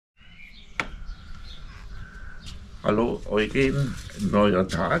Hallo Eugen, neuer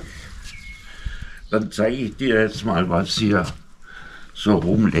Tag. Dann zeige ich dir jetzt mal, was hier so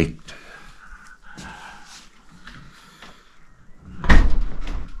rumliegt.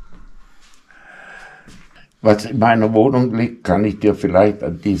 Was in meiner Wohnung liegt, kann ich dir vielleicht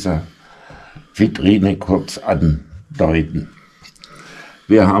an dieser Vitrine kurz andeuten.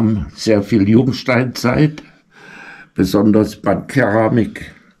 Wir haben sehr viel Jungsteinzeit, besonders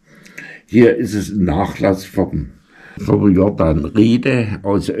Bandkeramik. Hier ist es ein Nachlass vom Jordan Riede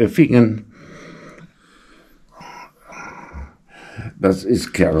aus Oeffingen. Das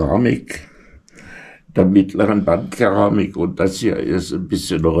ist Keramik, der mittleren Bandkeramik, und das hier ist ein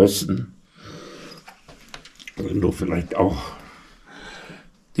bisschen Rössen. Wenn du vielleicht auch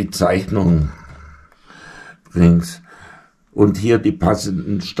die Zeichnung bringst. Und hier die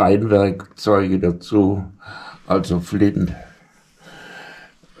passenden Steinwerkzeuge dazu, also Flint,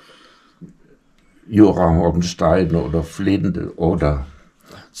 Jurahornstein oder Flint oder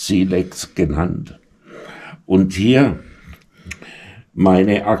Silex genannt. Und hier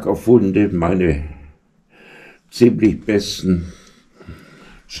meine Ackerfunde, meine ziemlich besten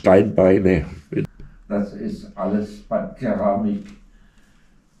Steinbeile. Das ist alles Bandkeramik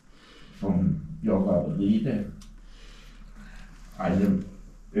vom Jordan Riede, einem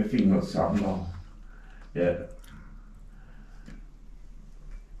Oeffinger Sammler, der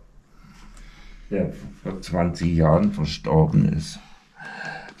vor 20 Jahren verstorben ist.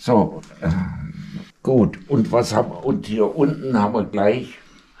 So, gut. Und was haben wir? Und hier unten haben wir gleich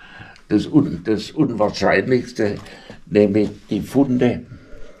das Unwahrscheinlichste, nämlich die Funde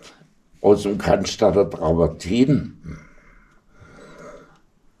aus dem Cannstatter Travertin.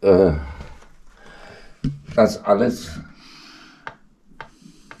 Das alles,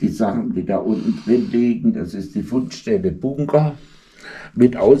 die Sachen, die da unten drin liegen, das ist die Fundstelle Bunker,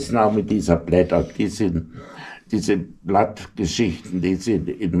 mit Ausnahme dieser Blätter. Diese Blattgeschichten, die sind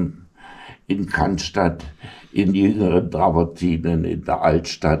in Cannstatt, in jüngeren Travertinen, in der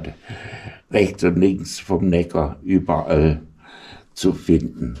Altstadt, rechts und links vom Neckar, überall zu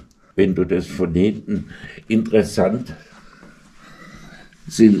finden. Wenn du das von hinten interessant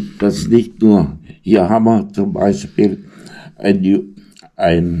sind, das nicht nur, hier haben wir zum Beispiel ein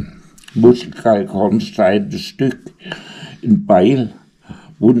Muschelkalkhornsteinstück, ein Beil,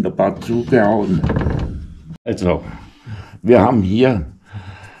 wunderbar zugehauen. Also, wir haben hier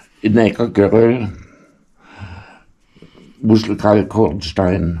in Neckargeröll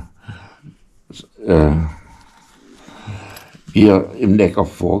Muschelkalkhornstein, hier im Neckar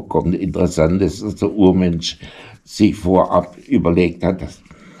vorkommt. Interessant ist, dass der Urmensch sich vorab überlegt hat,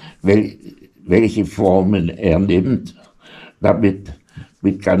 welche Formen er nimmt, damit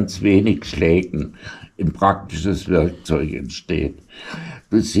mit ganz wenig Schlägen ein praktisches Werkzeug entsteht.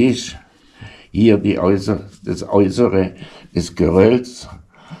 Du siehst hier das Äußere des Gerölls,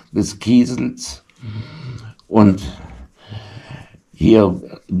 des Kiesels und hier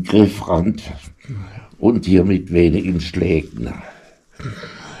ein Griffrand und hier mit wenigen Schlägen.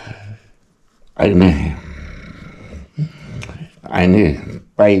 Eine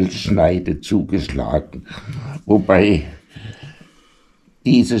Beilschneide zugeschlagen, wobei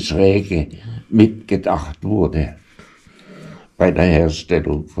diese Schräge mitgedacht wurde bei der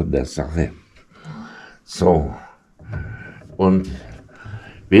Herstellung von der Sache. So, und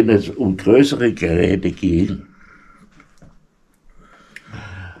wenn es um größere Geräte ging,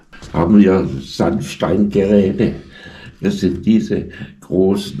 haben wir Sandsteingeräte. Das sind diese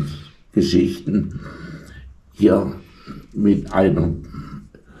großen Geschichten hier mit einer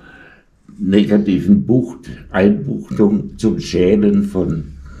negativen Einbuchtung zum Schälen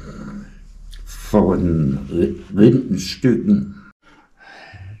von Rindenstücken.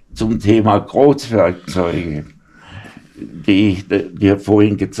 Zum Thema Großwerkzeuge, die ich dir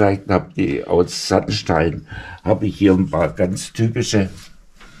vorhin gezeigt habe, die aus Sandstein, habe ich hier ein paar ganz typische.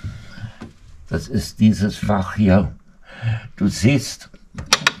 Das ist dieses Fach hier. Du siehst,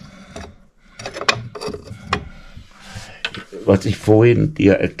 was ich vorhin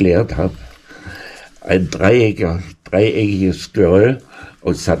dir erklärt habe, ein dreieckiges Geröll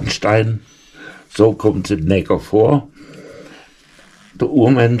aus Sandstein. So kommt es im Neckar vor. Der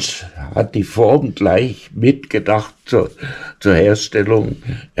Urmensch hat die Form gleich mitgedacht zur Herstellung.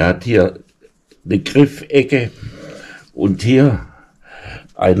 Er hat hier eine Griffecke und hier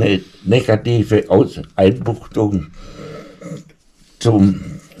eine negative Einbuchtung zum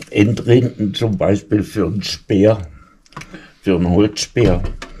Entrinden, zum Beispiel für einen Speer, für einen Holzspeer.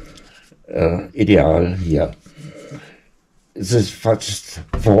 Ideal hier. Es ist fast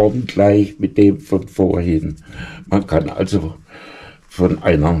formgleich mit dem von vorhin. Man kann also von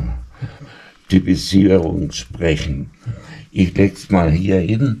einer Typisierung sprechen. Ich lege es mal hier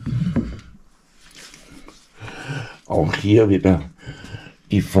hin. Auch hier wieder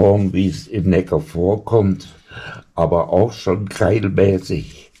die Form, wie es im Neckar vorkommt, aber auch schon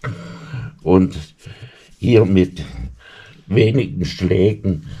keilmäßig. Und hier mit wenigen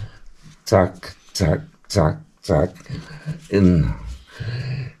Schlägen, zack, zack, zack, zack, in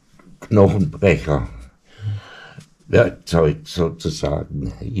Knochenbrecher, Werkzeug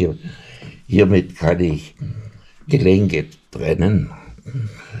sozusagen. Hiermit kann ich Gelenke trennen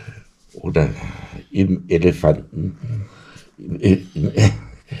oder im Elefanten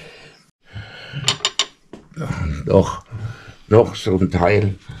noch so ein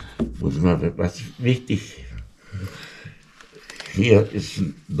Teil, muss man, was wichtig, hier ist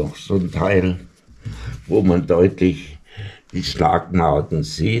noch so ein Teil, wo man deutlich die Schlagmarken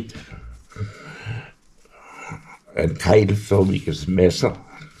sieht. Ein keilförmiges Messer,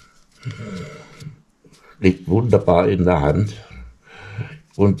 liegt wunderbar in der Hand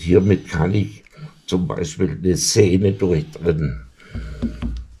und hiermit kann ich zum Beispiel eine Sehne durchtrennen.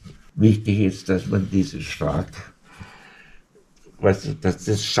 Wichtig ist, dass man diesen Schlag, dass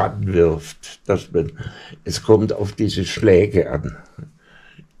das Schatten wirft, es kommt auf diese Schläge an,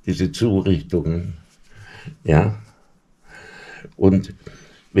 diese Zurichtungen, ja. Und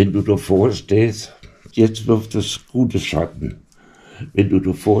wenn du davor stehst, jetzt wirft es gute Schatten. Wenn du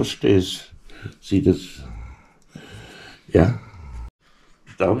davor stehst, sieht es, ja.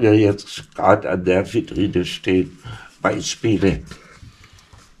 Da wir jetzt gerade an der Vitrine stehen, Beispiele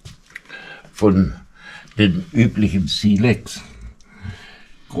von den üblichen Silex,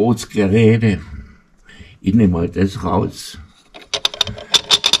 Großgeräte. Ich nehme mal das raus.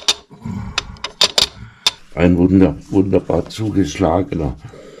 Ein wunderbar zugeschlagener.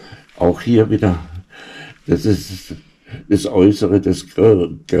 Auch hier wieder, das ist das Äußere des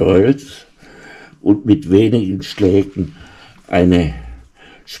Gerölls und mit wenigen Schlägen eine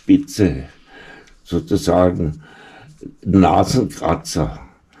Spitze, sozusagen Nasenkratzer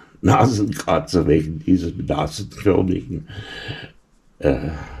wegen diesem nasenförmigen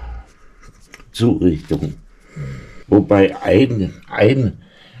Zurichtung. Wobei ein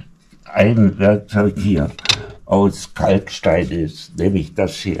Werkzeug hier aus Kalkstein ist, nämlich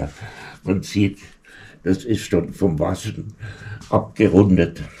das hier. Man sieht, das ist schon vom Waschen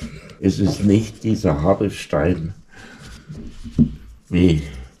abgerundet. Es ist nicht dieser harte Stein wie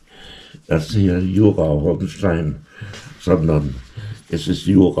das hier Jura-Hornstein, sondern es ist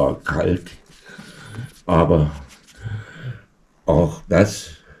Jura-Kalk. Aber auch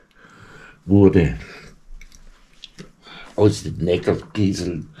das wurde aus den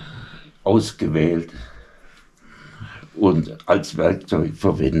Neckarkieseln ausgewählt und als Werkzeug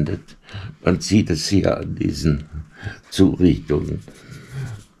verwendet. Man sieht es hier an diesen Zurichtungen.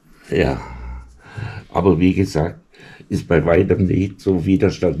 Ja, aber wie gesagt, ist bei weitem nicht so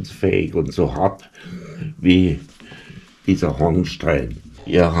widerstandsfähig und so hart wie dieser Hornstein.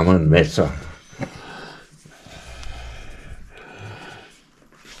 Hier haben wir ein Messer.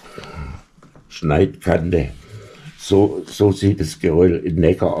 Schneidkante. So sieht das Geröll in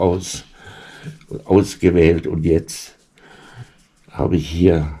Neckar aus, ausgewählt. Und jetzt habe ich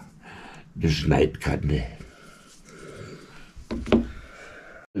hier eine Schneidkante.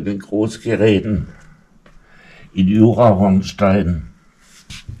 In den Großgeräten in Jura-Hornstein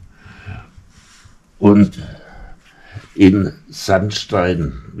und in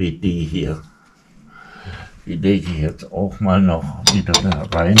Sandstein wie die hier. Die lege ich jetzt auch mal noch wieder da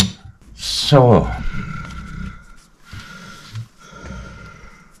rein. So.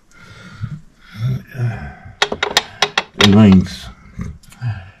 Übrigens,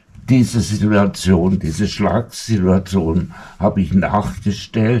 diese Situation, diese Schlagsituation habe ich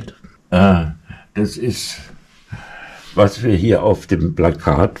nachgestellt. Das ist, was wir hier auf dem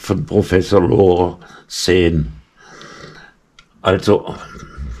Plakat von Professor Lohr sehen. Also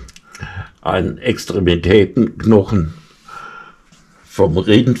ein Extremitätenknochen vom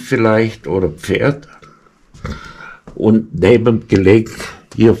Rind vielleicht oder Pferd und neben dem Gelenk,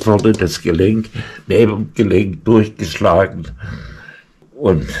 hier vorne das Gelenk, neben dem Gelenk durchgeschlagen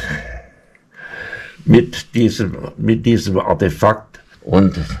und mit diesem Artefakt,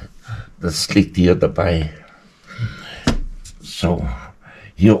 und das liegt hier dabei. So,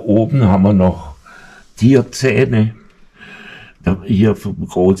 hier oben haben wir noch Tierzähne, hier vom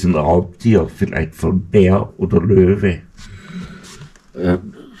großen Raubtier, vielleicht von Bär oder Löwe.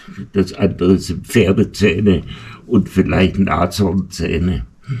 Das andere sind Pferdezähne und vielleicht Nashornzähne.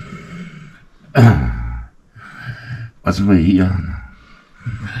 Was wir hier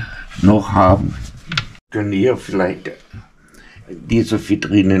noch haben, können hier vielleicht diese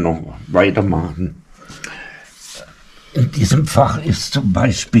Vitrine noch weitermachen. In diesem Fach ist zum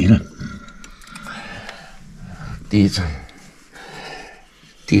Beispiel dieser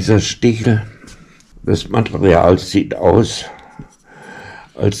Stichel. Das Material sieht aus,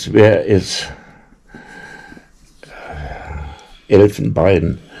 als wäre es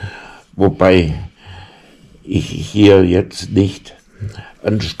Elfenbein, wobei ich hier jetzt nicht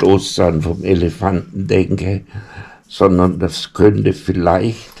an Stoßzahn vom Elefanten denke, sondern das könnte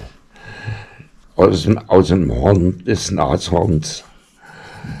vielleicht aus dem Horn des Nashorns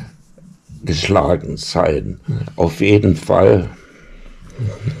geschlagen sein. Auf jeden Fall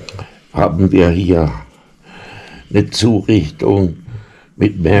haben wir hier eine Zurichtung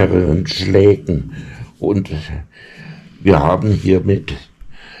mit mehreren Schlägen und wir haben hiermit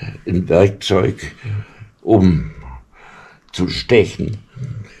ein Werkzeug, um zu stechen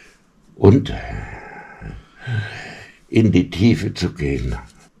und in die Tiefe zu gehen.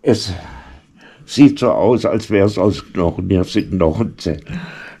 Es sieht so aus, als wäre es aus Knochen. Hier sind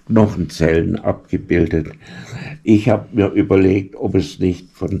Knochenzellen abgebildet. Ich habe mir überlegt, ob es nicht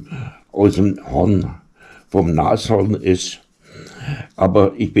aus dem Horn, vom Nashorn ist,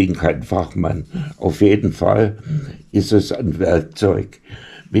 aber ich bin kein Fachmann. Auf jeden Fall ist es ein Werkzeug,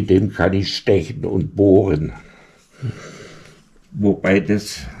 mit dem kann ich stechen und bohren. Wobei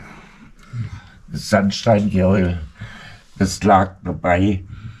das Sandsteingeröll, das lag dabei.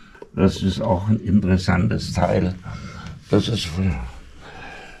 Das ist auch ein interessantes Teil. Das ist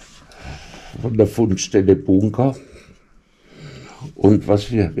von der Fundstelle Bunker. Und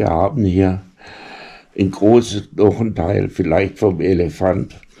was wir haben hier ein großes Knochenteil, vielleicht vom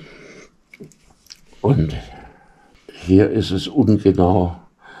Elefant. Und hier ist es ungenau,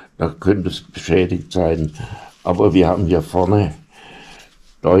 da könnte es beschädigt sein. Aber wir haben hier vorne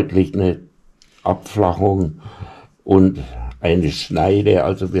deutlich eine Abflachung und eine Schneide.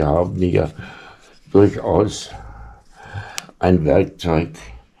 Also wir haben hier durchaus ein Werkzeug,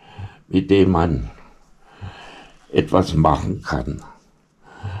 mit dem man etwas machen kann.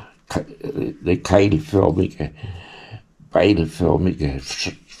 Eine keilförmige, beilförmige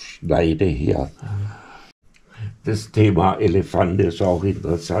Schneide hier. Das Thema Elefant ist auch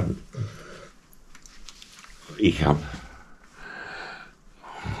interessant. Ich habe,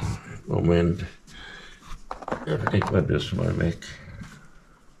 Moment, legen wir das mal weg.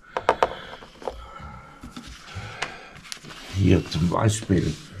 Hier zum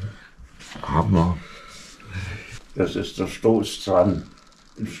Beispiel haben wir, das ist der Stoßzahn,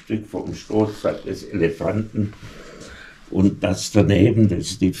 ein Stück vom Stoßzahn des Elefanten. Und das daneben, das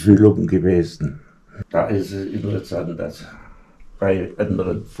ist die Füllung gewesen. Da ist es interessant, dass bei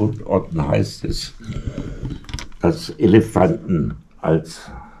anderen Fundorten heißt es, dass Elefanten als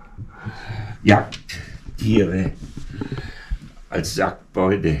Jagdtiere, als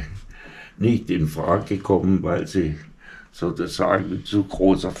Jagdbeute nicht in Frage kommen, weil sie sozusagen ein zu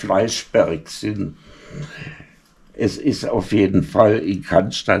großer Fleischberg sind. Es ist auf jeden Fall in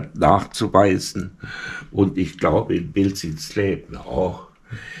Cannstatt nachzuweisen und ich glaube in Bilzigsleben auch.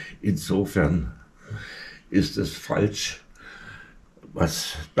 Insofern ist es falsch,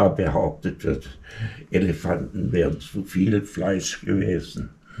 was da behauptet wird, Elefanten wären zu viel Fleisch gewesen.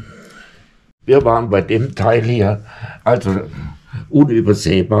 Wir waren bei dem Teil hier, also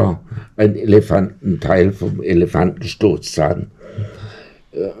unübersehbar, ein Elefantenteil vom Elefantenstoßzahn.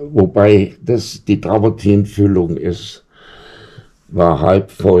 Wobei das die Travertin-Füllung ist, war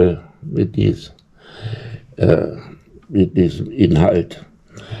halb voll mit diesem Inhalt.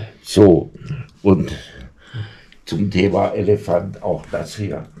 So, und zum Thema Elefant auch das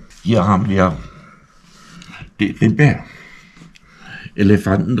hier. Hier haben wir die Rippe,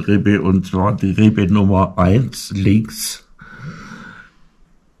 Elefantenrippe, und zwar die Rippe Nummer 1 links.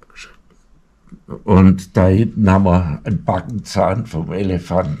 Und da hinten haben wir einen Backenzahn vom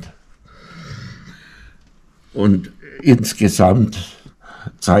Elefant. Und insgesamt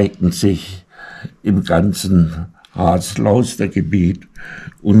zeigten sich im ganzen Haslaustergebiet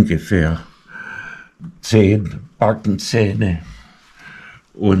ungefähr 10 Backenzähne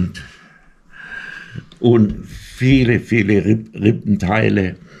und viele, viele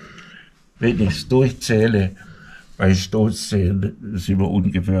Rippenteile. Wenn ich es durchzähle, bei Stoßzähnen sind wir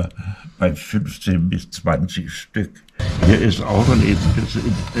ungefähr bei 15 bis 20 Stück. Hier ist auch ein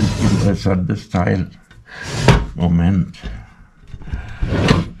interessantes Teil. Moment.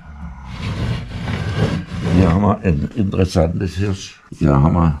 Hier haben wir ein interessantes Hirsch. Hier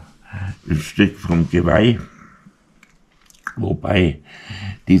haben wir ein Stück vom Geweih, wobei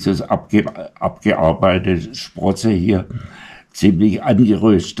dieses abgearbeitete Sprosse hier ziemlich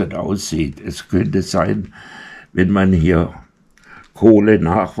angeröstet aussieht. Es könnte sein, wenn man hier Kohle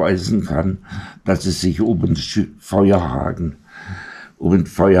nachweisen kann, dass es sich um einen Feuerhaken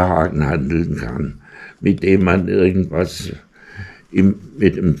handeln kann, mit dem man irgendwas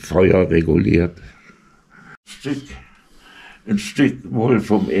mit dem Feuer reguliert. Ein Stück wohl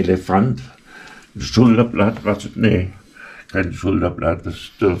vom Elefant, ein Schulterblatt, kein Schulterblatt, das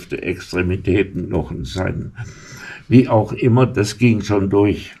dürfte Extremitätenknochen sein. Wie auch immer, das ging schon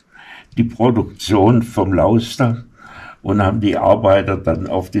durch die Produktion vom Lauster und haben die Arbeiter dann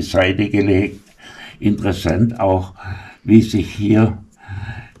auf die Seite gelegt. Interessant auch, wie sich hier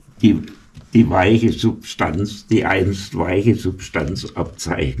die weiche Substanz, die einst weiche Substanz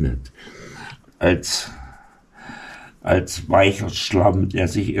abzeichnet, als weicher Schlamm, der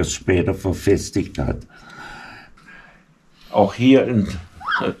sich erst später verfestigt hat. Auch hier ein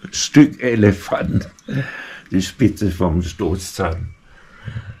Stück Elefant, die Spitze vom Stoßzahn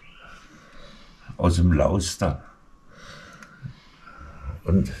aus dem Lauster.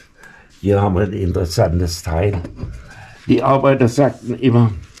 Und hier haben wir ein interessantes Teil. Die Arbeiter sagten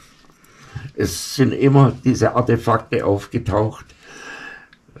immer, es sind immer diese Artefakte aufgetaucht.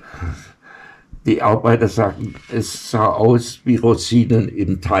 Die Arbeiter sagten, es sah aus wie Rosinen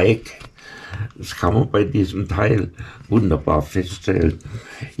im Teig. Das kann man bei diesem Teil wunderbar feststellen.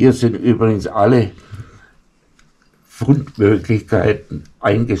 Hier sind übrigens alle Fundmöglichkeiten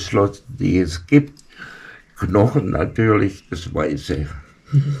eingeschlossen, die es gibt. Knochen natürlich, das Weiße.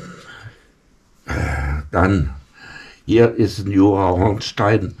 Dann, hier ist ein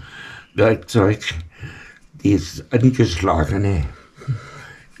Steinwerkzeug, dieses angeschlagene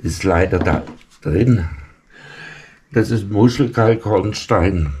ist leider da drin. Das ist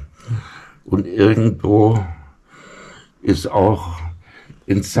Muschelkalkhornstein und irgendwo ist auch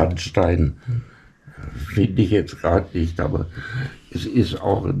in Sandstein, finde ich jetzt gerade nicht, aber es ist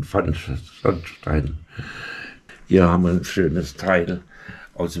auch ein Sandstein. Hier haben wir ein schönes Teil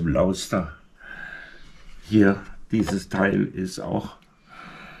aus dem Lauster. Hier, dieses Teil ist auch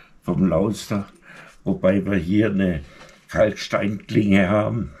vom Lauster, wobei wir hier eine Kalksteinklinge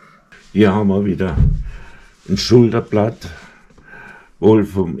haben. Hier haben wir wieder ein Schulterblatt, wohl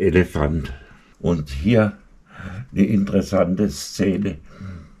vom Elefant. Und hier eine interessante Szene.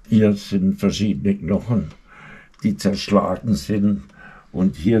 Hier sind verschiedene Knochen, die zerschlagen sind.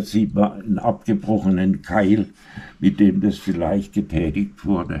 Und hier sieht man einen abgebrochenen Keil, mit dem das vielleicht getätigt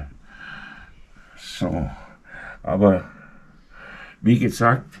wurde. So, aber wie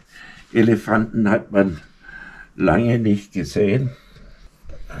gesagt, Elefanten hat man lange nicht gesehen.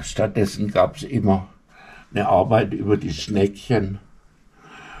 Stattdessen gab es immer eine Arbeit über die Schneckchen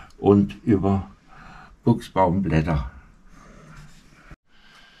und über Buchsbaumblätter.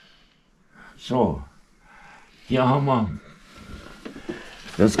 So, hier haben wir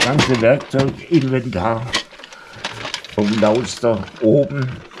das ganze Werkzeuginventar vom Lauster oben.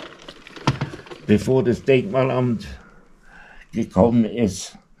 Bevor das Denkmalamt gekommen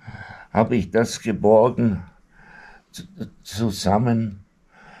ist, habe ich das geborgen, zusammen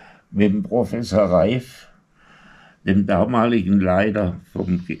mit dem Professor Reif, dem damaligen Leiter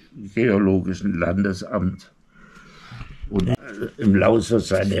vom Geologischen Landesamt, und im Lauster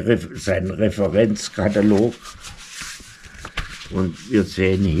seinen Referenzkatalog. Und wir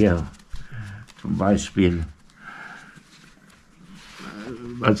sehen hier zum Beispiel,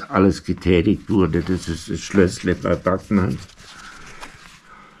 was alles getätigt wurde. Das ist das Schlössle Bad Dagmar,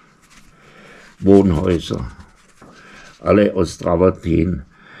 Wohnhäuser, alle aus Travertin,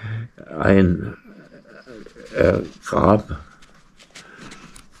 ein Grab,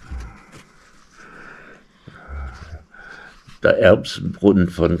 der Erbsenbrunnen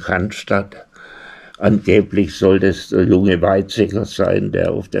von Cannstatt. Angeblich soll das der junge Weizsäcker sein,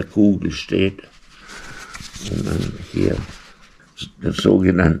 der auf der Kugel steht. Und dann hier das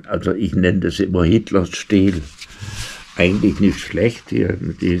sogenannte, also ich nenne das immer Hitlers Stil. Eigentlich nicht schlecht hier,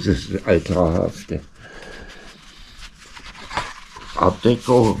 dieses altarhafte Art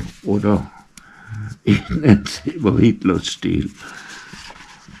Deco, oder ich nenne es immer Hitlers Stil.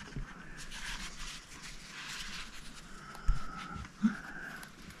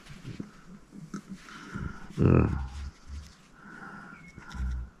 Ja.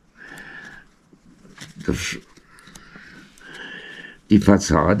 Die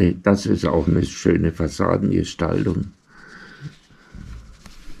Fassade, das ist auch eine schöne Fassadengestaltung.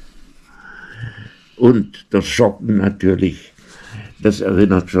 Und das Schocken natürlich, das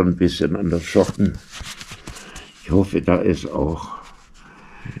erinnert schon ein bisschen an das Schocken. Ich hoffe, da ist auch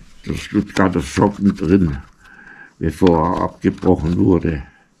das Stuttgarter Schocken drin, bevor er abgebrochen wurde.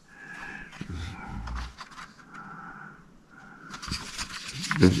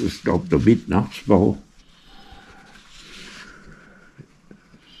 Das ist, glaube ich, der Weihnachtsbau.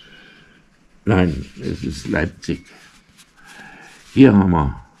 Nein, es ist Leipzig. Hier haben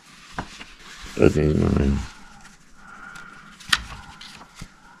wir. Da gehen wir rein.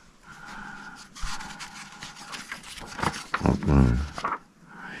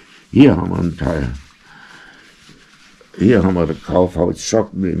 Hier haben wir einen Teil. Hier haben wir das Kaufhaus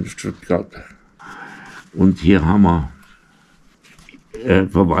Schocken in Stuttgart. Und hier haben wir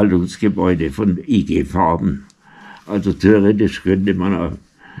Verwaltungsgebäude von IG Farben. Also theoretisch könnte man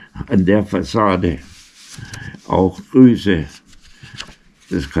an der Fassade auch Grüße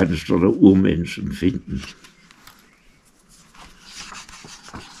des Kanzler der Urmenschen finden.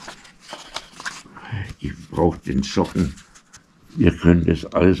 Ich brauche den Schocken. Wir können das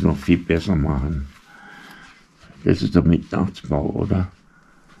alles noch viel besser machen. Das ist der Mitternachtsbau, oder?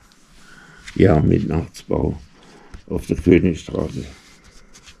 Ja, Mitternachtsbau auf der Königstraße.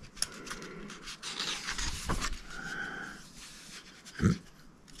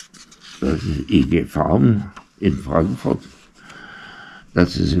 Das ist IG Farben in Frankfurt.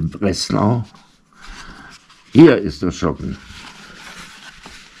 Das ist in Breslau. Hier ist der Schocken.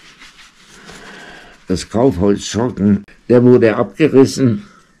 Das Kaufhaus Schocken, der wurde abgerissen,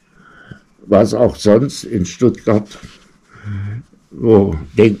 was auch sonst in Stuttgart, wo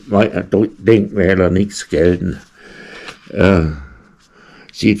Denkmäler nichts gelten.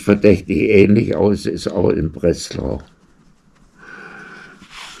 Sieht verdächtig ähnlich aus, ist auch in Breslau.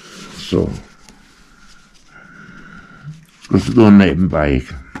 So. Das ist nur nebenbei.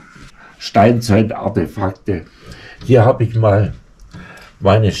 Steinzeit-Artefakte. Hier habe ich mal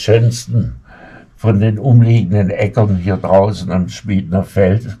meine schönsten von den umliegenden Äckern hier draußen am Schmiedener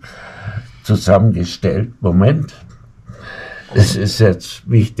Feld zusammengestellt. Moment, es ist jetzt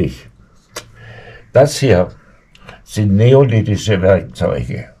wichtig. Das hier sind neolithische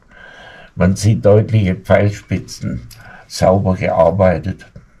Werkzeuge. Man sieht deutliche Pfeilspitzen, sauber gearbeitet.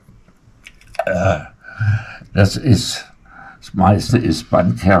 Das meiste ist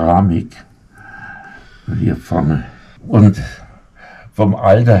Bandkeramik, hier vorne. Und vom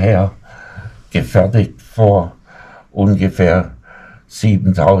Alter her gefertigt vor ungefähr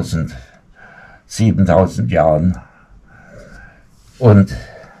 7000 Jahren. Und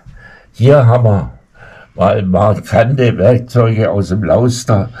hier haben wir mal markante Werkzeuge aus dem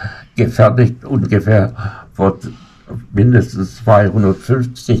Lauster, gefertigt ungefähr vor mindestens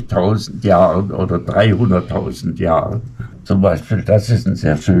 250.000 Jahren oder 300.000 Jahren. Zum Beispiel, das ist ein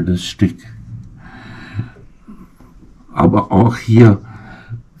sehr schönes Stück. Aber auch hier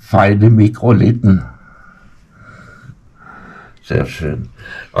feine Mikrolithen. Sehr schön.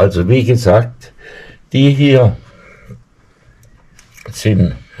 Also wie gesagt, die hier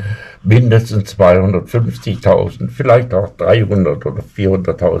sind mindestens 250.000, vielleicht auch 300 oder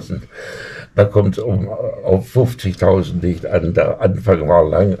 400.000. Da kommt es auf 50.000 nicht an. Der Anfang war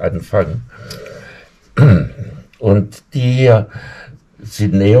lang Anfang. Und die hier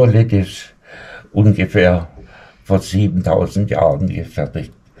sind neolithisch ungefähr vor 7.000 Jahren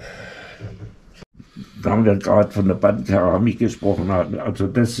gefertigt. Da haben wir gerade von der Bandkeramik gesprochen haben. Also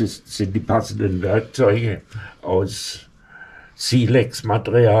das sind die passenden Werkzeuge aus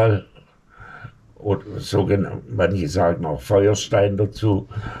Silex-Material. Oder sogenannt, manche sagen auch Feuerstein dazu.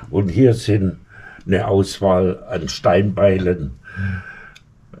 Und hier sind eine Auswahl an Steinbeilen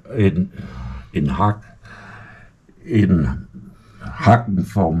in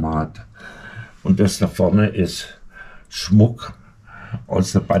Hackenformat. Und das da vorne ist Schmuck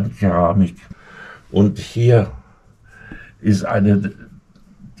aus der Bandkeramik. Und hier ist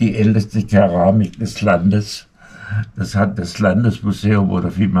die älteste Keramik des Landes. Das hat das Landesmuseum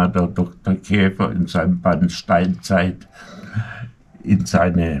oder vielmehr der Dr. Käfer in seinem Band Steinzeit in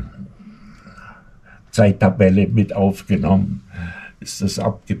seine Zeittabelle mit aufgenommen, ist das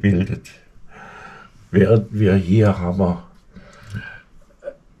abgebildet. Während wir hier haben,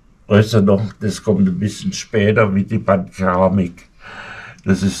 also noch, das kommt ein bisschen später wie die Bandkeramik,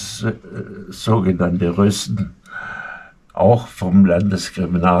 das ist sogenannte Rösten, auch vom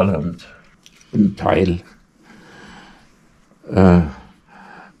Landeskriminalamt, ein Teil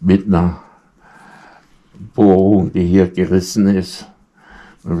mit einer Bohrung, die hier gerissen ist.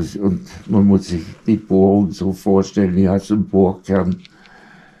 Und man muss sich die Bohrung so vorstellen, hier hast du einen Bohrkern,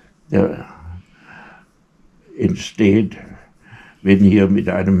 der entsteht, wenn hier mit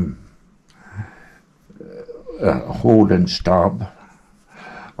einem hohlen Stab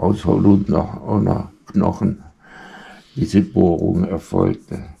aus Holunderner Knochen diese Bohrung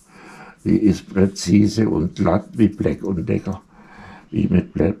erfolgte. Die ist präzise und glatt wie Black und Decker, wie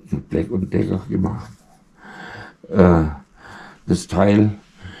mit Black und Decker gemacht. Das Teil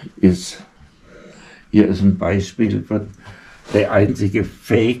ist, hier ist ein Beispiel von der einzige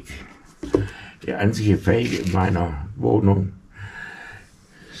Fake Die einzige Fähige in meiner Wohnung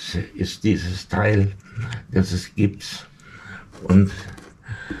ist dieses Teil, das es gibt. Und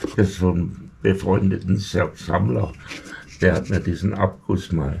das ist von einem befreundeten Sammler, der hat mir diesen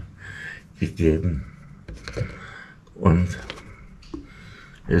Abguss mal gegeben. Und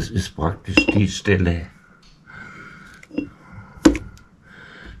es ist praktisch die Stelle,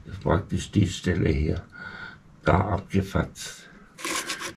 hier, da abgefatzt.